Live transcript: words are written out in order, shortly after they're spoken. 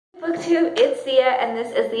YouTube, it's Sia, and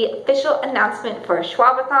this is the official announcement for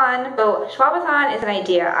Schwabathon. So Schwabathon is an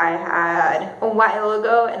idea I had a while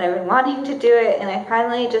ago, and I've been wanting to do it, and I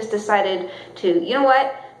finally just decided to, you know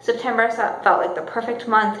what? September felt like the perfect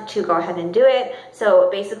month to go ahead and do it. So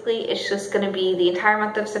basically it's just going to be the entire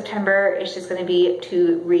month of September. It's just going to be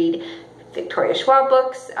to read Victoria Schwab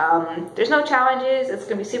books. There's no challenges. It's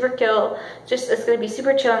gonna be super chill. It's gonna be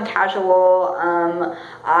super chill and casual.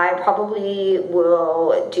 I probably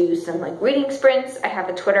will do some like reading sprints. I have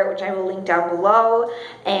a Twitter, which I will link down below.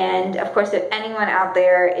 And of course, if anyone out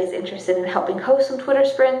there is interested in helping host some Twitter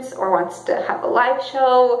sprints or wants to have a live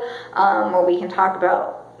show where we can talk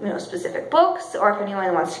about, you know, specific books, or if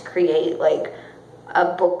anyone wants to create like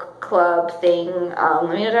a book club thing,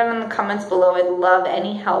 let me know down in the comments below. I'd love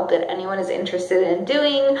any help that anyone is interested in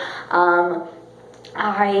doing.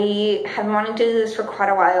 I have been wanting to do this for quite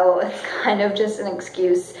a while. It's kind of just an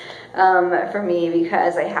excuse for me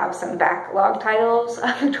because I have some backlog titles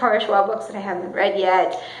of Victoria Schwab books that I haven't read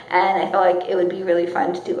yet, and I felt like it would be really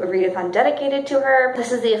fun to do a readathon dedicated to her.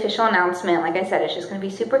 This is the official announcement. Like I said, it's just going to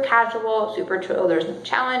be super casual, super chill. There's no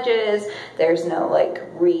challenges. There's no like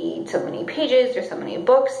read so many pages, there's so many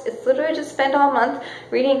books. It's literally just spend all month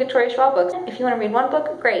reading Victoria Schwab books. If you want to read one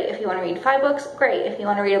book, great. If you want to read 5 books, great. If you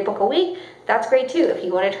want to read a book a week, that's great too. If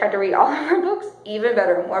you want to try to read all of her books, even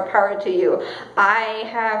better, more power to you. I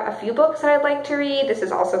have a few books that I'd like to read. This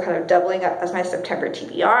is also kind of doubling up as my September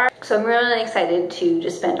TBR. So I'm really excited to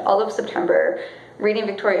just spend all of September reading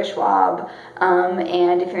Victoria Schwab.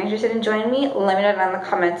 And if you're interested in joining me, let me know down in the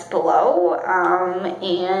comments below.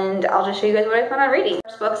 And I'll just show you guys what I plan on reading. The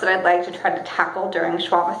first books that I'd like to try to tackle during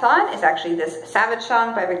Schwabathon is actually this Savage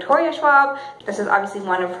Song by Victoria Schwab. This is obviously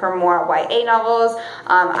one of her more YA novels.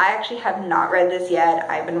 I actually have not read this yet.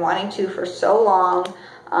 I've been wanting to for so long.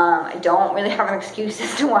 I don't really have an excuse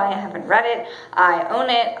as to why I haven't read it. I own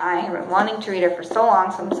it. I have been wanting to read it for so long,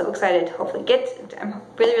 so I'm so excited to hopefully I'm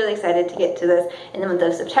really excited to get to this in the month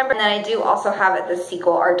of September. And then I do also have it, the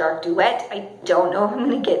sequel, Our Dark Duet. I don't know if I'm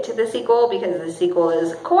going to get to the sequel because the sequel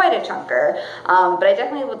is quite a chunker, but I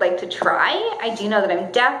definitely would like to try. I do know that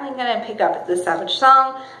I'm definitely going to pick up the Savage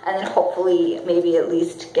Song and then hopefully maybe at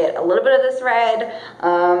least get a little bit of this read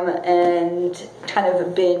and kind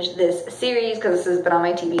of binge this series because this has been on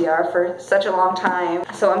my TBR for such a long time.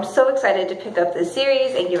 So I'm so excited to pick up this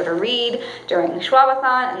series and give it a read during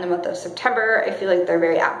Schwabathon in the month of September. I feel like they're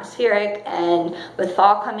very atmospheric, and with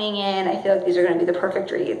fall coming in, I feel like these are going to be the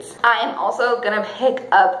perfect reads. I am also going to pick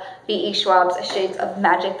up V.E. Schwab's Shades of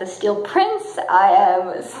Magic, The Steel Prince. I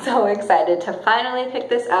am so excited to finally pick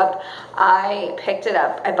this up. I picked it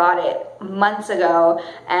up. I bought it months ago,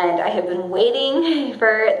 and I have been waiting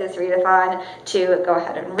for this readathon to go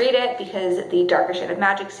ahead and read it because the Darker Shade of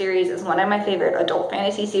Magic series is one of my favorite adult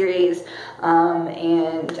fantasy series,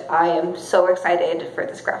 and I am so excited for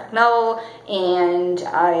this graphic novel, and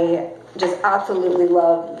I just absolutely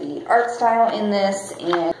love the art style in this,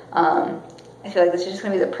 and I feel like this is just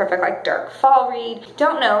going to be the perfect like dark fall read.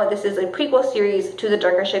 Don't know, this is a prequel series to the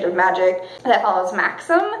Darker Shade of Magic that follows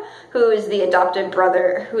Maxim, who is the adopted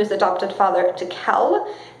father to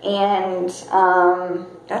Kel, and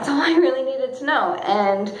that's all I really needed to know,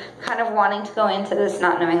 and kind of wanting to go into this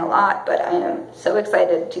not knowing a lot, but I am so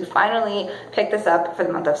excited to finally pick this up for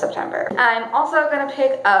the month of September. I'm also going to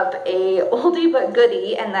pick up a oldie but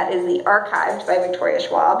goodie, and that is The Archived by Victoria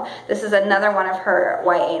Schwab. This is another one of her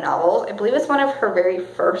YA novels. I believe it's one of her very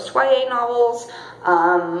first YA novels.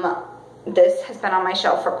 This has been on my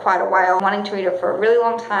shelf for quite a while, wanting to read it for a really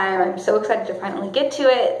long time. I'm so excited to finally get to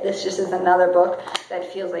it. This just is another book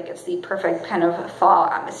that feels like it's the perfect kind of fall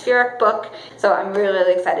atmospheric book. So I'm really,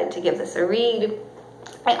 really excited to give this a read.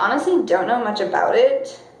 I honestly don't know much about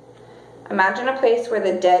it. Imagine a place where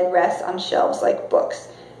the dead rest on shelves like books.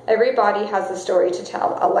 Every body has a story to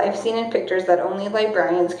tell, a life seen in pictures that only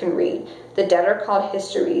librarians can read. The dead are called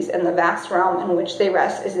histories, and the vast realm in which they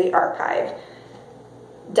rest is the archive.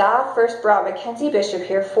 Da first brought Mackenzie Bishop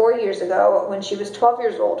here 4 years ago when she was 12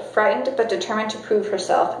 years old, frightened but determined to prove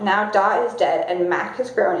herself. Now Da is dead, and Mac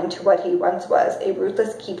has grown into what he once was, a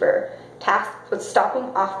ruthless keeper, tasked with stopping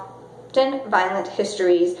often violent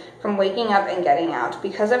histories from waking up and getting out.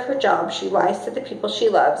 Because of her job, she lies to the people she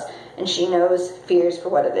loves, and she knows fears for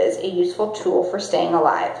what it is, a useful tool for staying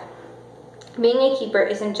alive. Being a keeper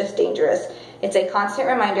isn't just dangerous, it's a constant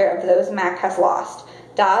reminder of those Mac has lost.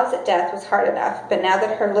 Da's death was hard enough, but now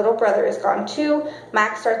that her little brother is gone too,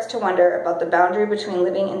 Mac starts to wonder about the boundary between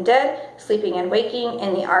living and dead, sleeping and waking.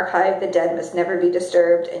 In the archive, the dead must never be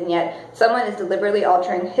disturbed, and yet someone is deliberately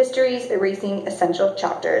altering histories, erasing essential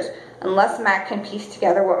chapters. Unless Mac can piece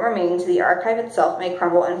together what remains, the archive itself may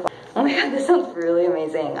crumble and fall. Oh my god, this sounds really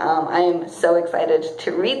amazing. I am so excited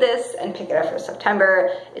to read this and pick it up for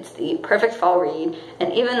September. It's the perfect fall read,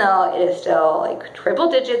 and even though it is still like triple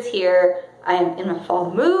digits here, I am in a fall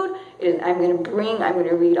mood. I'm going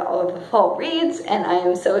to read all of the fall reads, and I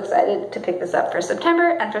am so excited to pick this up for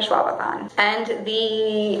September and for Schwabathon. And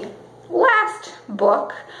the last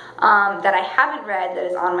book that I haven't read that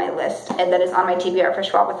is on my list and that is on my TBR for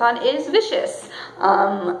Schwabathon is Vicious.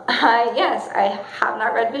 Yes, I have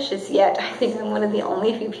not read Vicious yet. I think I'm one of the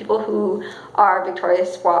only few people who are Victoria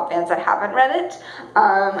Schwab fans that haven't read it.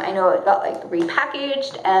 I know it got like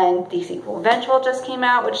repackaged, and the sequel Vengeful just came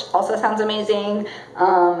out, which also sounds amazing.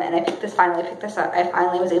 And I finally picked this up. I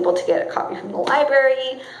finally was able to get a copy from the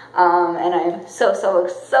library, and I'm so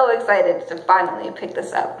excited to finally pick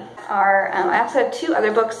this up. I also have two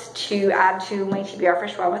other books to add to my TBR for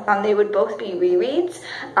Schwabathon. They would both be rereads,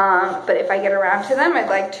 but if I get around to them, I'd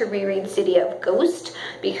like to reread City of Ghost,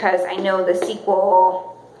 because I know the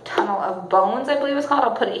sequel, Tunnel of Bones, I believe it's called,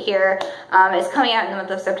 I'll put it here, is coming out in the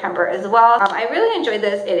month of September as well. I really enjoyed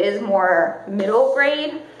this. It is more middle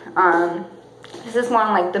grade. This is more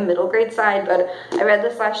on like the middle grade side, but I read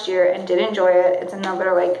this last year and did enjoy it. It's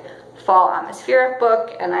another like fall atmospheric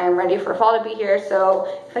book, and I am ready for fall to be here, so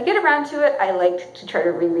if I get around to it, I like to try to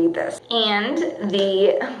reread this. And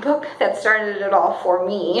the book that started it all for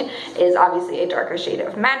me is obviously A Darker Shade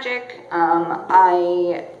of Magic.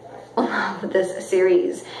 I love this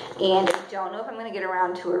series, and I don't know if I'm going to get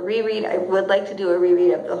around to a reread. I would like to do a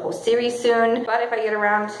reread of the whole series soon, but if I get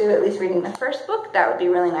around to at least reading the first book, that would be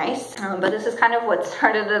really nice. But this is kind of what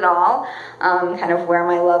started it all, kind of where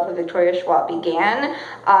my love of Victoria Schwab began.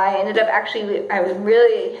 I ended up actually, I was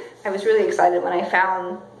really excited when I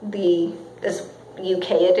found this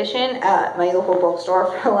UK edition at my local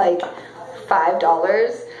bookstore for like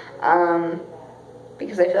 $5.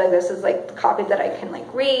 Because I feel like this is like the copy that I can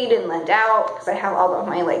like read and lend out, because I have all of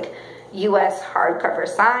my like US hardcover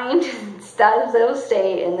signed stuff. Those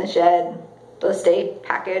stay in the shed, those stay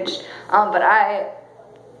packaged, but I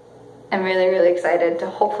am really excited to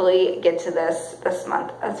hopefully get to this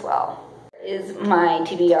month as well. Is my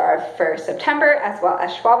TBR for September as well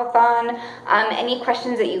as Schwabathon. Any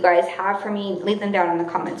questions that you guys have for me, leave them down in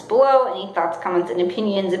the comments below. Any thoughts, comments, and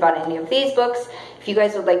opinions about any of these books. If you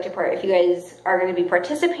guys would like to if you guys are going to be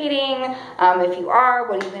participating, if you are,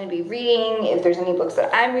 what are you going to be reading? If there's any books that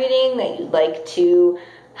I'm reading that you'd like to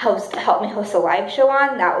help me host a live show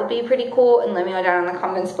on, that would be pretty cool, and let me know down in the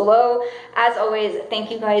comments below. As always, thank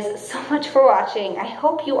you guys so much for watching. I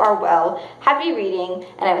hope you are well, happy reading,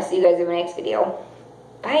 and I will see you guys in my next video.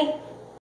 Bye!